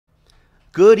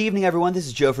Good evening, everyone. This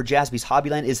is Joe for Jaspy's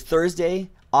Hobbyland. It's Thursday,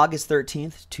 August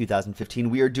 13th, 2015.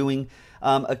 We are doing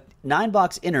a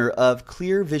 9-box inner of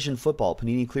Clear Vision Football,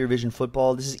 Panini Clear Vision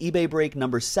Football. This is eBay break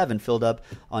number 7, filled up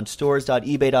on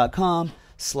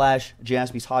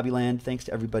stores.ebay.com/Jaspy's Hobbyland. Thanks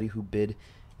to everybody who bid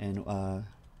and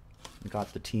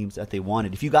got the teams that they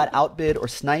wanted. If you got outbid or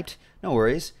sniped, no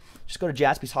worries. Just go to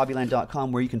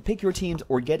jaspyshobbyland.com where you can pick your teams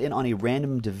or get in on a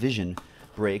random division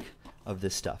break of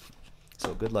this stuff.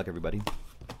 So good luck, everybody.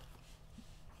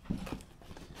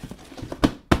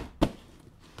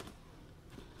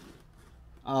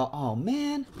 Oh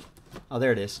man. Oh,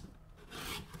 there it is.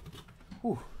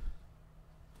 Whew.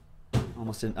 I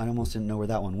almost didn't know where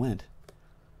that one went.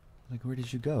 Like, where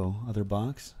did you go? Other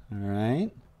box. All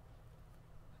right.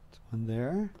 There's one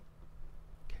there.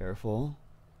 Careful.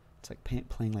 It's like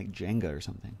playing like Jenga or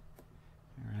something.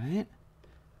 All right.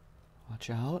 Watch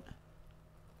out.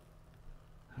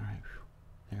 All right.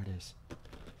 There it is.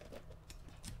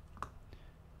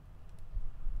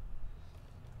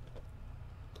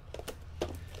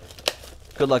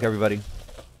 Good luck, everybody.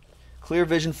 Clear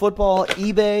Vision Football,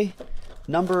 eBay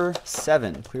number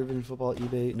 7. Clear Vision Football,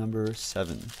 eBay number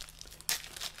 7.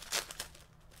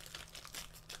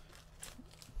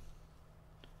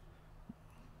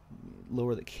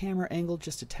 Lower the camera angle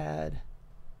just a tad.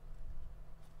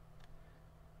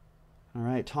 All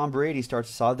right, Tom Brady starts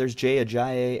us off. There's Jay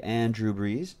Ajayi and Drew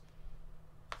Brees.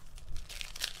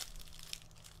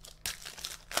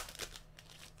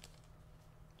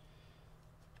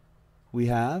 We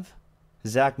have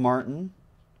Zach Martin.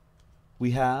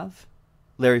 We have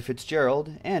Larry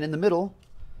Fitzgerald. And in the middle,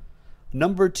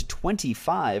 numbered to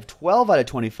 25, 12 out of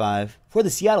 25, for the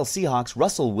Seattle Seahawks,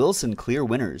 Russell Wilson, clear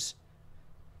winners.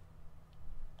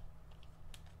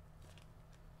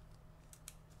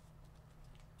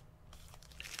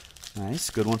 Nice.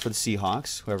 Good one for the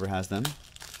Seahawks, whoever has them.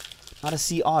 Not a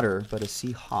Sea Otter, but a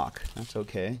Seahawk. That's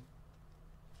okay.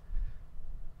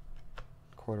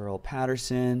 Cordell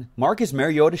Patterson. Marcus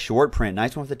Mariota short print.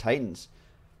 Nice one for the Titans.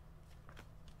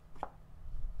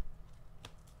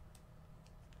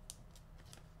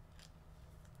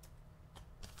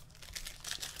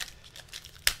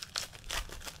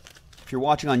 If you're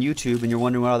watching on YouTube and you're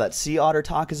wondering what all that Sea Otter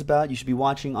talk is about, you should be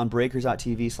watching on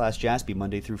breakers.tv/Jaspy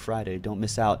Monday through Friday. Don't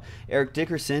miss out. Eric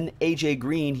Dickerson, AJ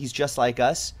Green, he's just like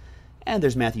us. And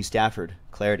there's Matthew Stafford,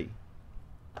 Clarity.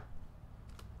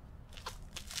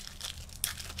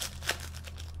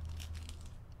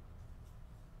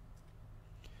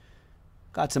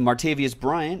 Got some Martavius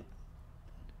Bryant,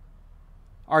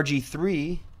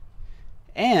 RG3,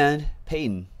 and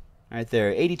Peyton. Right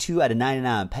there, 82 out of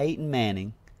 99, Peyton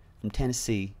Manning from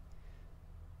Tennessee.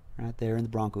 Right there in the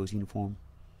Broncos uniform.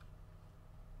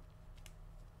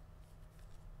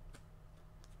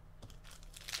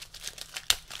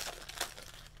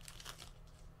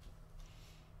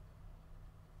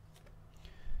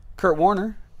 Kurt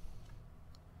Warner,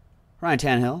 Ryan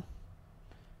Tannehill,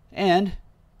 and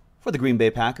for the Green Bay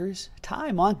Packers,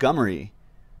 Ty Montgomery.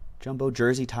 Jumbo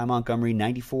jersey, Ty Montgomery,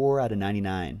 94 out of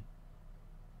 99.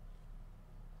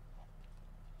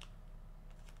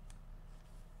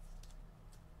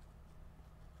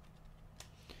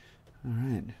 All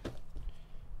right.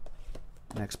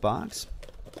 Next box.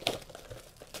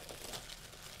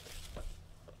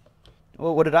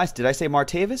 Well, what did I say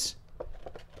Martavis?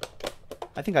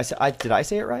 I think I said did I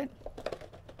say it right?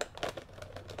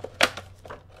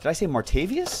 Did I say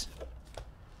Martavius?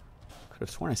 Could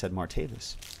have sworn I said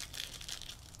Martavis.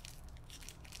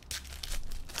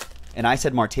 And I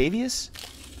said Martavius?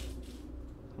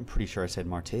 I'm pretty sure I said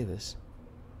Martavis.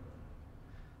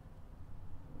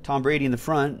 Tom Brady in the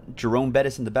front, Jerome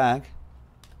Bettis in the back.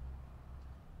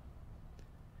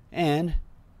 And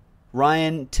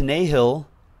Ryan Tannehill,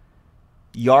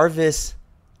 Jarvis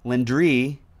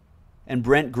Landry, and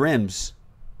Brent Grims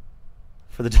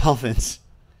for the Dolphins.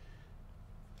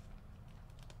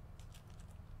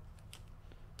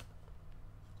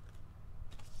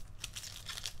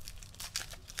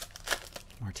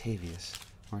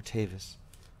 Martavis.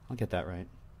 I'll get that right.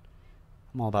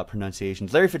 I'm all about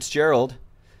pronunciations. Larry Fitzgerald,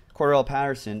 Cordell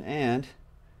Patterson, and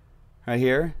right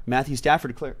here, Matthew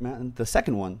Stafford, the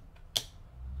second one.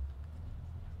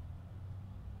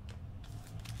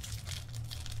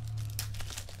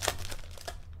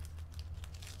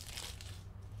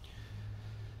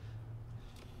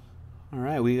 All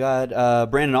right, we got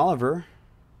Brandon Oliver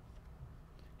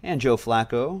and Joe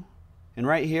Flacco. And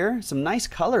right here, some nice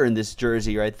color in this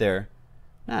jersey right there.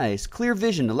 Nice. Clear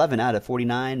Vision, 11 out of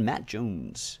 49. Matt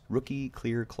Jones, rookie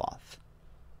clear cloth.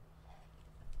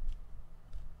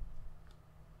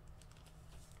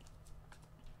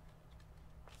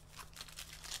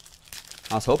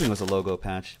 I was hoping it was a logo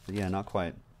patch, but yeah, not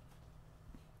quite.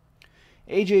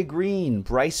 AJ Green,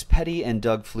 Bryce Petty, and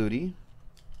Doug Flutie.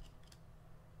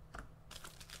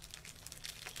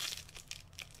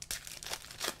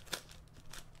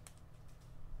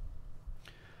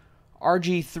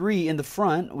 RG3 in the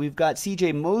front. We've got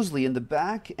CJ Mosley in the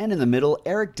back, and in the middle,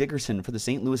 Eric Dickerson for the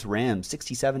St. Louis Rams.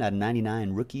 67 out of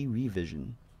 99, rookie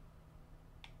revision.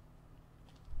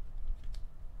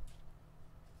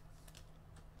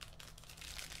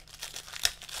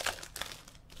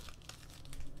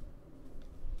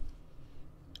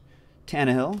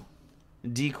 Tannehill,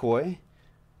 Decoy,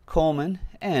 Coleman,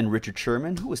 and Richard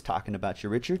Sherman. Who was talking about you,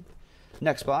 Richard?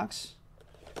 Next box,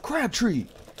 Crabtree.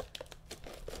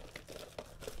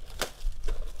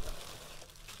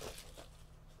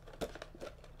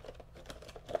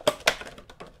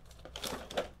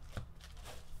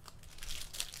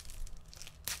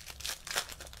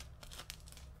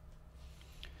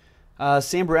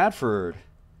 Sam Bradford,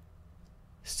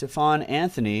 Stephon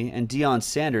Anthony, and Deion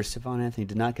Sanders. Stephon Anthony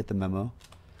did not get the memo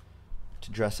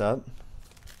to dress up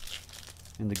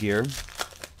in the gear.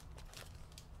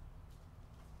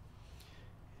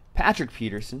 Patrick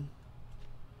Peterson.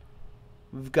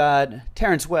 We've got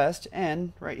Terrence West,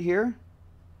 and right here,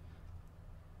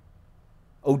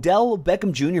 Odell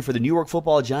Beckham Jr. for the New York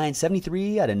Football Giants.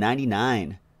 73 out of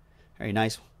 99. Very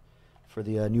nice for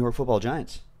the New York Football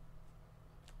Giants.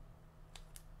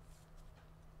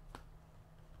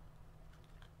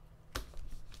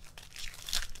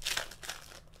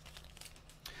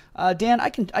 Dan, I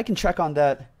can check on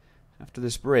that after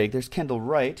this break. There's Kendall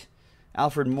Wright,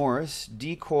 Alfred Morris,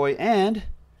 Decoy, and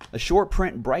a short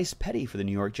print Bryce Petty for the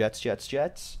New York Jets.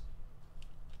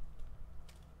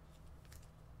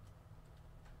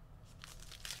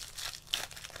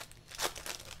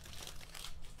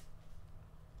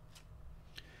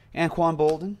 Anquan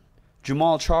Bolden,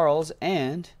 Jamal Charles,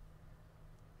 and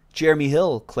Jeremy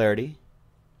Hill clarity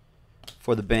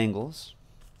for the Bengals.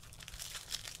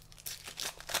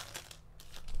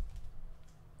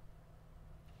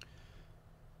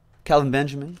 Calvin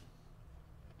Benjamin.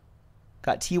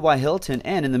 Got T.Y. Hilton,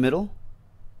 and in the middle,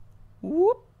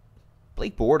 whoop,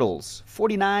 Blake Bortles.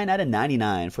 49 out of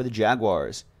 99 for the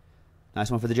Jaguars.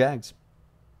 Nice one for the Jags.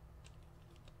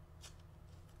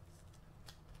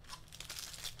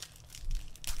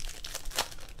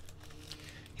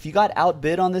 If you got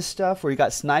outbid on this stuff or you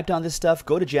got sniped on this stuff,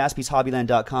 go to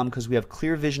jaspyshobbyland.com because we have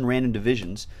clear vision random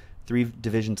divisions, 3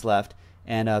 divisions left,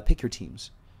 and pick your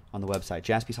teams on the website,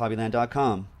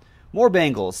 jaspyshobbyland.com. More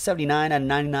Bengals, 79 out of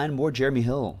 99. More Jeremy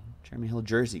Hill. Jeremy Hill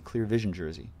jersey, clear vision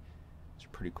jersey. It's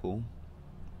pretty cool.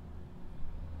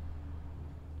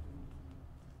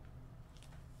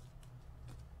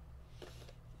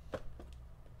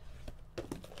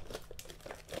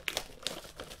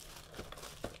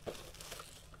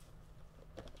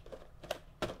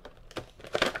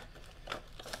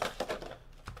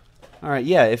 All right,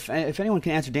 yeah. If anyone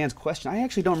can answer Dan's question, I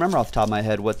actually don't remember off the top of my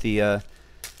head what the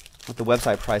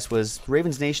website price was.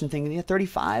 Ravens Nation thing, yeah,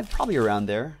 35, probably around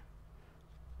there.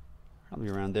 Probably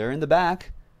around there. In the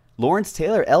back, Lawrence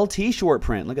Taylor, LT short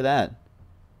print. Look at that.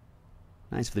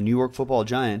 Nice for the New York Football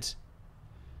Giants.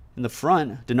 In the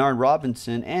front, Denard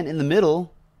Robinson, and in the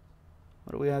middle,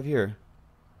 what do we have here?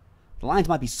 The lines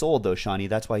might be sold though, Shawnee.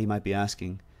 That's why he might be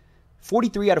asking.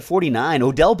 43 out of 49.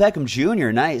 Odell Beckham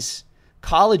Jr. Nice.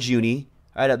 College uni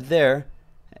right up there,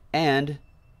 and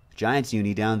Giants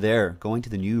uni down there, going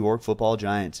to the New York Football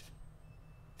Giants.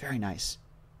 Very nice.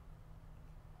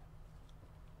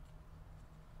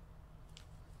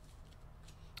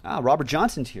 Robert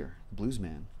Johnson's here, Blues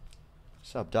man.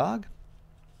 What's up, dog?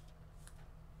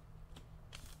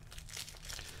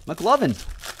 McLovin,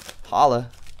 holla.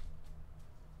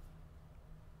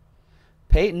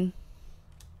 Peyton,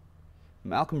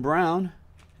 Malcolm Brown,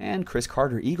 and Chris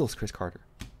Carter, Eagles Chris Carter.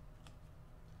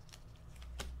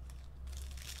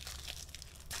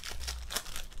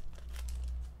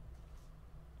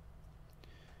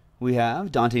 We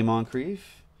have Dante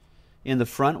Moncrief. In the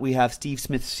front, we have Steve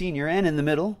Smith Sr. And in the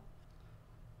middle,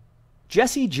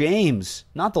 Jesse James.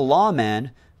 Not the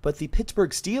lawman, but the Pittsburgh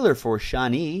Steeler for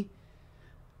Shawnee.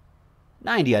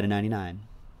 90 out of 99.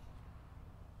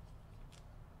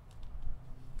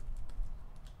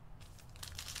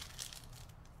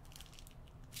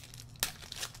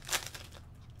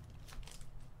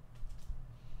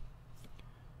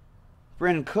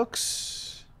 Brandon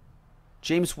Cooks,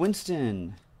 James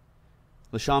Winston,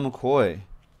 LaShawn McCoy,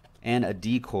 and a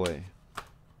Decoy.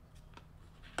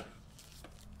 I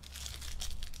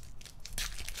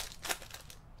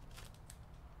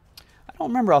don't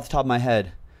remember off the top of my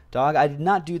head. Dog, I did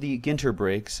not do the Ginter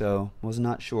break, so was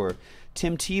not sure.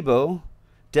 Tim Tebow,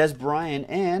 Des Bryant,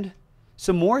 and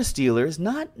some more Steelers.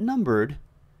 Not numbered,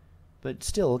 but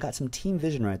still got some team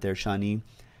vision right there, Shawnee.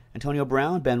 Antonio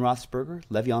Brown, Ben Roethlisberger,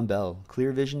 Le'Veon Bell.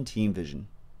 Clear vision, team vision.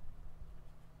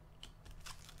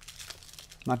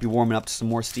 Might be warming up to some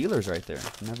more Steelers right there.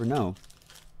 You never know.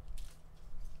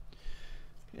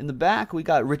 In the back, we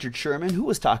got Richard Sherman. Who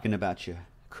was talking about you?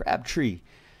 Crabtree.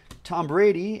 Tom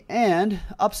Brady. And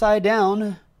upside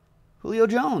down, Julio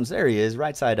Jones. There he is,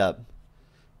 right side up.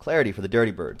 Clarity for the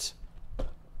Dirty Birds.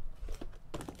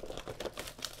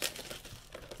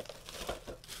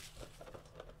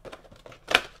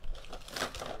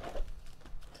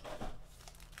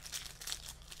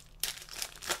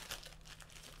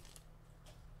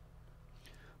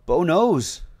 Bo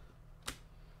Nose.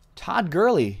 Todd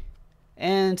Gurley.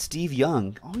 And Steve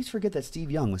Young. Always forget that Steve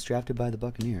Young was drafted by the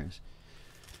Buccaneers.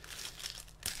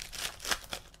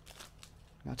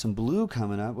 Got some blue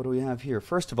coming up. What do we have here?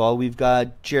 First of all, we've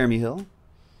got Jeremy Hill.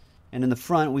 And in the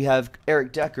front, we have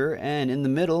Eric Decker. And in the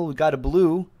middle, we've got a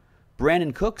blue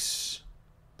Brandon Cooks.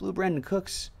 Blue Brandon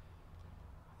Cooks.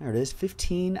 There it is.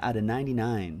 15 out of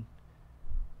 99.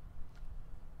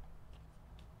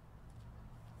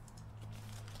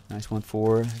 Nice one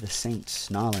for the Saints.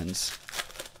 Nollins.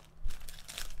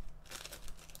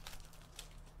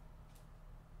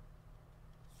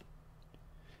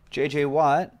 J.J.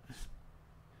 Watt,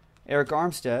 Eric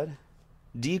Armstead,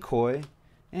 Decoy,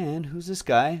 and who's this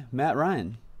guy? Matt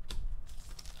Ryan.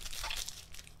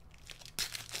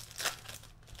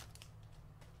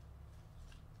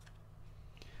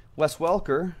 Wes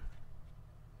Welker,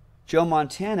 Joe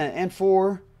Montana, and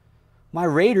for my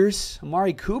Raiders,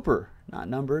 Amari Cooper. Not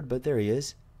numbered, but there he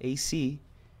is. AC.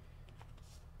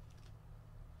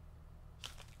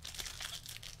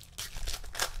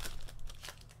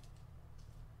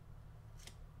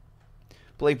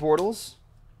 Blake Bortles,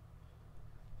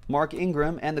 Mark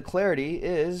Ingram, and the clarity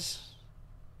is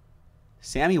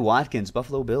Sammy Watkins,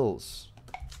 Buffalo Bills.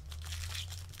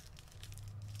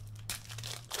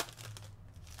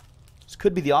 This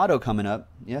could be the auto coming up.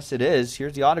 Yes, it is.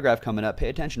 Here's the autograph coming up. Pay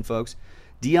attention, folks.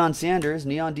 Deion Sanders,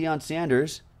 Neon Deion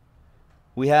Sanders.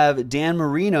 We have Dan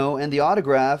Marino and the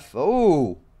autograph.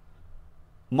 Oh,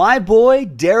 my boy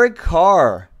Derek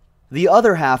Carr. The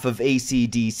other half of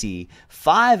AC/DC.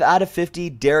 5 out of 50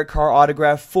 Derek Carr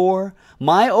autograph for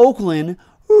my Oakland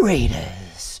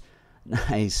Raiders.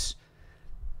 Nice.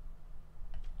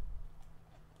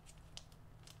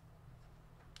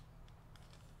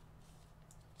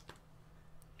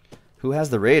 Who has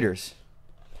the Raiders?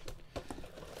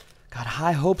 Got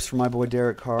high hopes for my boy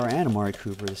Derek Carr and Amari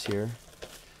Cooper this year.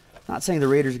 Not saying the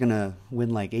Raiders are going to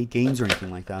win like 8 games or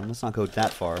anything like that. Let's not go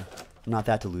that far. I'm not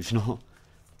that delusional.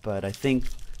 But I think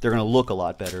they're going to look a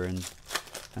lot better, and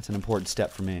that's an important step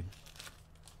for me.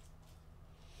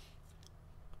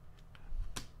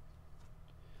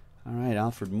 All right,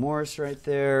 Alfred Morris right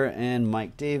there, and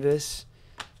Mike Davis,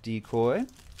 Decoy.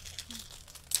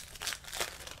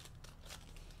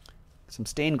 Some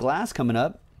stained glass coming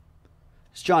up.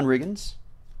 It's John Riggins,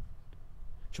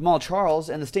 Jamal Charles,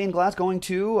 and the stained glass going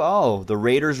to, oh, the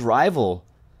Raiders' rival.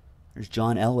 There's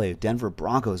John Elway, Denver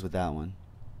Broncos with that one.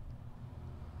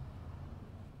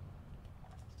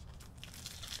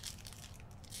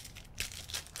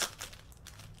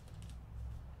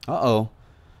 Uh-oh.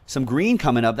 Some green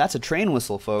coming up. That's a train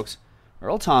whistle, folks.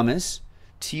 Earl Thomas,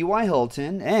 T.Y.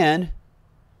 Hilton, and...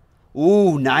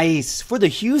 ooh, nice. For the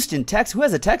Houston Texans. Who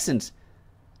has the Texans?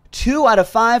 2 out of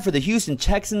 5 for the Houston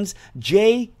Texans.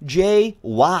 J.J.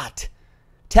 Watt.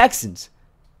 Texans.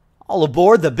 All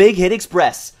aboard the Big Hit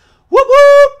Express. Whoop,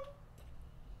 whoop.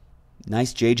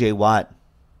 Nice J.J. Watt.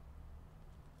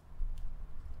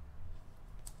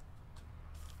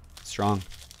 Strong.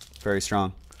 Very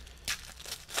strong.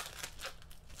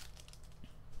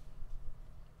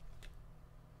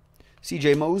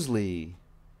 C.J. Mosley,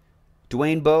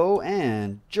 Dwayne Bowe,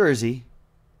 and jersey,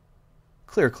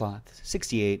 clear cloth,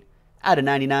 68 out of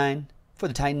 99 for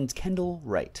the Titans, Kendall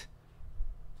Wright.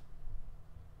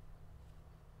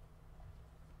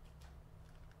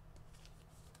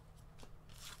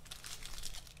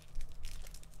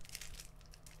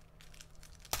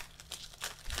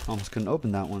 Almost couldn't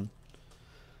open that one.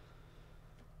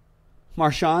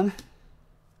 Marshawn,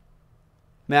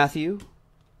 Matthew,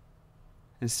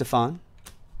 and Stefan.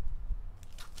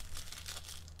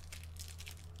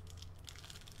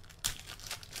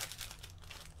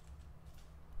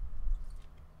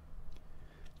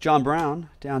 John Brown,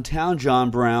 downtown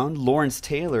John Brown, Lawrence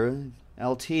Taylor,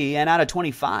 LT, and out of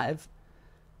 25,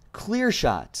 clear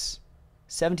shots.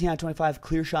 17 out of 25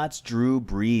 clear shots, Drew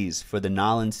Brees for the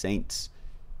Nollins Saints.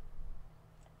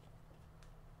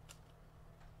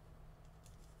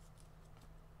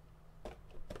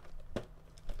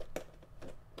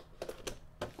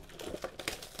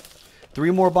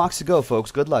 3 more boxes to go,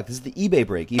 folks. Good luck. This is the eBay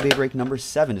break. eBay break number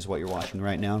 7 is what you're watching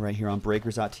right now, right here on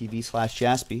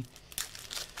breakers.tv/Jaspy.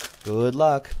 Good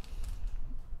luck.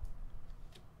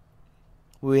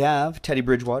 We have Teddy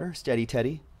Bridgewater, Steady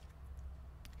Teddy.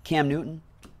 Cam Newton,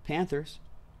 Panthers.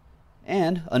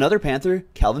 And another Panther,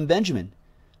 Calvin Benjamin.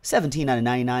 17 out of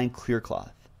 99, clear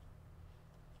cloth.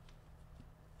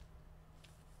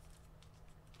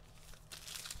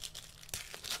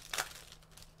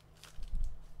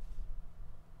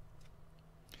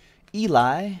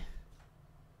 Eli,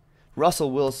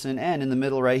 Russell Wilson, and in the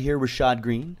middle right here, Rashad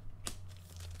Green.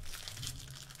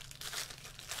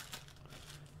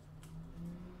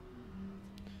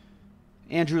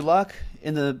 Andrew Luck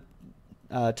in the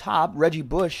top, Reggie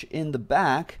Bush in the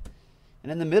back,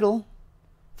 and in the middle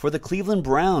for the Cleveland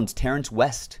Browns, Terrence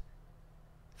West.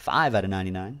 5 out of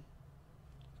 99.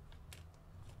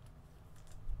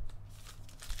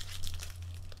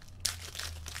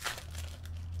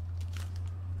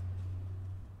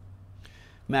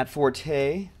 Matt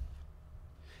Forte,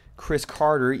 Chris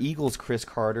Carter, Eagles Chris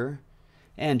Carter,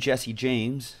 and Jesse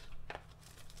James,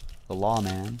 the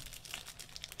lawman.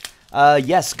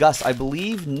 Yes, Gus, I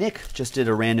believe Nick just did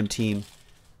a random team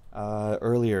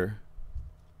earlier.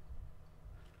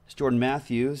 It's Jordan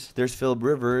Matthews, there's Phillip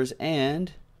Rivers,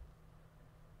 and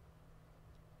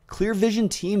Clear Vision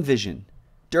Team Vision.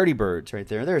 Dirty Birds right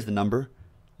there. There's the number.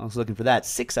 I was looking for that.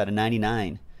 6 out of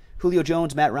 99. Julio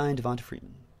Jones, Matt Ryan, Devonta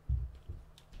Freeman.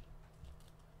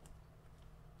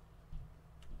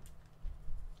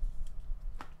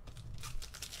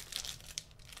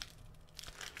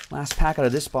 Last pack out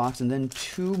of this box, and then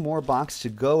 2 more boxes to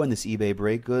go in this eBay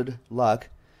break. Good luck.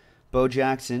 Bo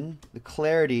Jackson. The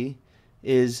clarity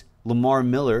is Lamar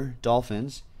Miller,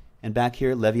 Dolphins. And back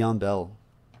here, Le'Veon Bell.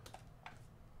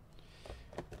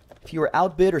 If you were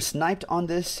outbid or sniped on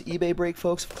this eBay break,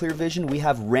 folks, Clear Vision, we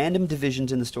have random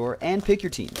divisions in the store and pick your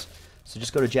teams. So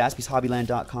just go to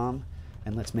jaspyshobbyland.com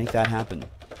and let's make that happen.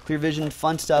 Clear Vision,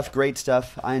 fun stuff, great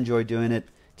stuff. I enjoy doing it.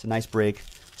 It's a nice break.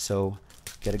 So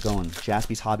get it going.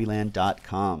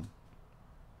 jaspyshobbyland.com.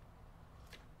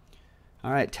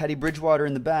 All right, Teddy Bridgewater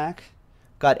in the back.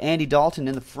 Got Andy Dalton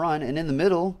in the front. And in the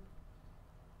middle,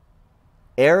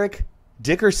 Eric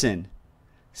Dickerson,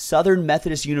 Southern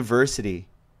Methodist University.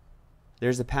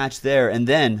 There's the patch there. And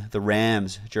then the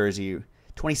Rams jersey,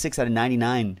 26 out of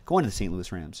 99, going to the St.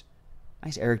 Louis Rams.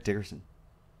 Nice Eric Dickerson.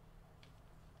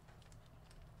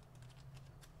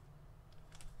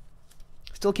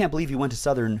 Still can't believe he went to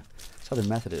Southern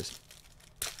Methodist.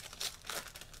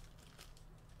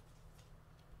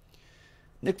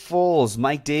 Nick Foles,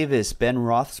 Mike Davis, Ben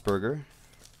Roethlisberger.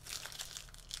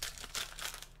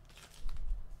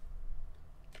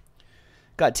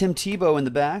 Got Tim Tebow in the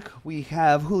back. We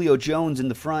have Julio Jones in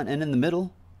the front, and in the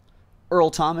middle, Earl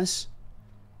Thomas,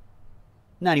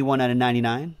 91 out of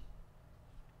 99.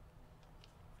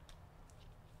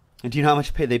 And do you know how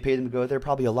much they paid them to go there?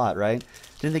 Probably a lot, right?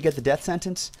 Didn't they get the death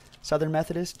sentence, Southern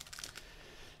Methodist?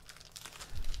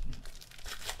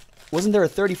 Wasn't there a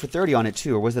 30 for 30 on it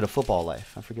too, or was it a Football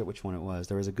Life? I forget which one it was.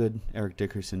 There was a good Eric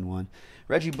Dickerson one.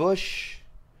 Reggie Bush,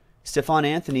 Stephon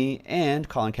Anthony, and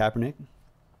Colin Kaepernick.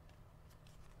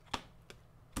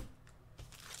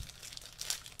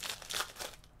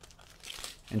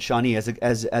 And Shawnee, as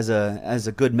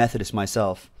a good Methodist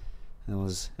myself, it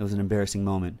was an embarrassing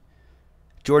moment.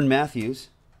 Jordan Matthews,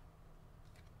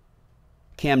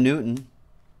 Cam Newton,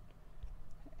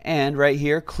 and right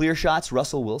here, clear shots,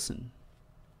 Russell Wilson.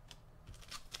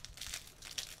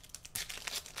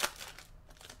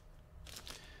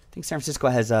 I think San Francisco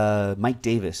has Mike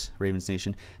Davis, Ravens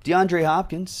Nation. DeAndre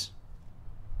Hopkins,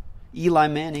 Eli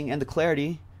Manning, and the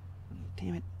clarity.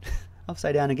 Damn it.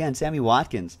 Upside down again. Sammy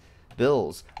Watkins,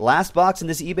 Bills. Last box in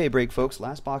this eBay break, folks.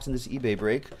 Last box in this eBay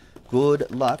break. Good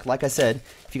luck. Like I said,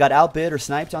 if you got outbid or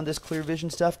sniped on this Clear Vision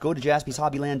stuff, go to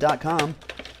jaspyshobbyland.com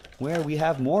where we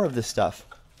have more of this stuff.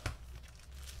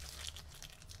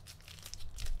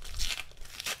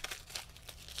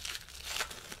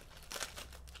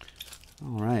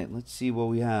 All right, let's see what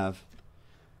we have.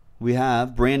 We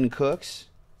have Brandon Cooks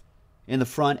in the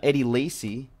front, Eddie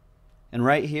Lacy, and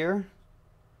right here,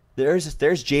 there's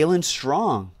Jalen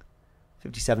Strong,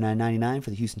 57 out of 99 for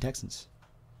the Houston Texans.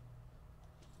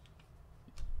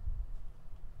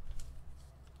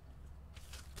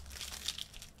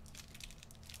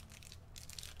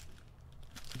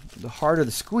 The harder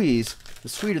the squeeze, the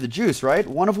sweeter the juice, right?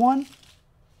 1 of 1?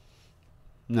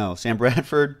 No, Sam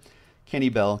Bradford, Kenny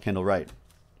Bell, Kendall Wright.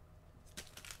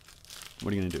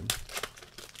 What are you going to do?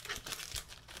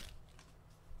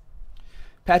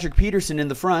 Patrick Peterson in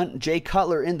the front, Jay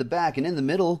Cutler in the back, and in the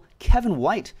middle, Kevin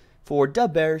White for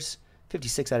Dub Bears,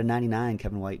 56 out of 99,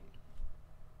 Kevin White.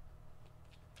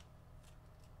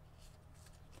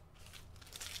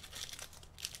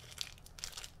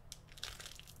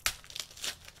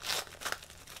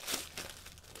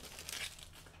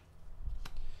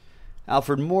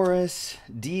 Alfred Morris,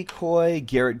 Decoy,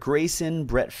 Garrett Grayson,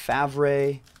 Brett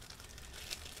Favre.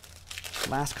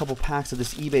 Last couple packs of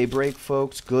this eBay break,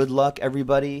 folks. Good luck,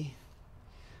 everybody.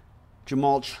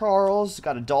 Jamal Charles,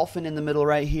 got a Dolphin in the middle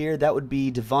right here. That would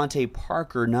be Devontae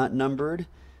Parker, not numbered.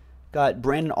 Got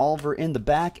Brandon Oliver in the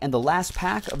back. And the last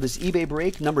pack of this eBay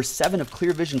break, number 7 of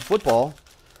Clear Vision Football.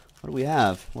 What do we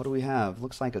have? What do we have?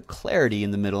 Looks like a Clarity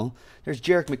in the middle. There's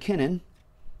Jerick McKinnon.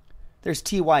 There's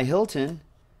T.Y. Hilton.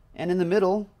 And in the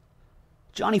middle,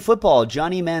 Johnny Football,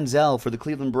 Johnny Manziel for the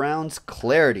Cleveland Browns,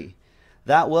 Clarity.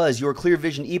 That was your Clear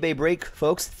Vision eBay break,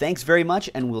 folks. Thanks very much,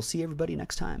 and we'll see everybody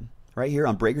next time right here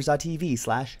on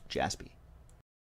Breakers.tv/Jaspy.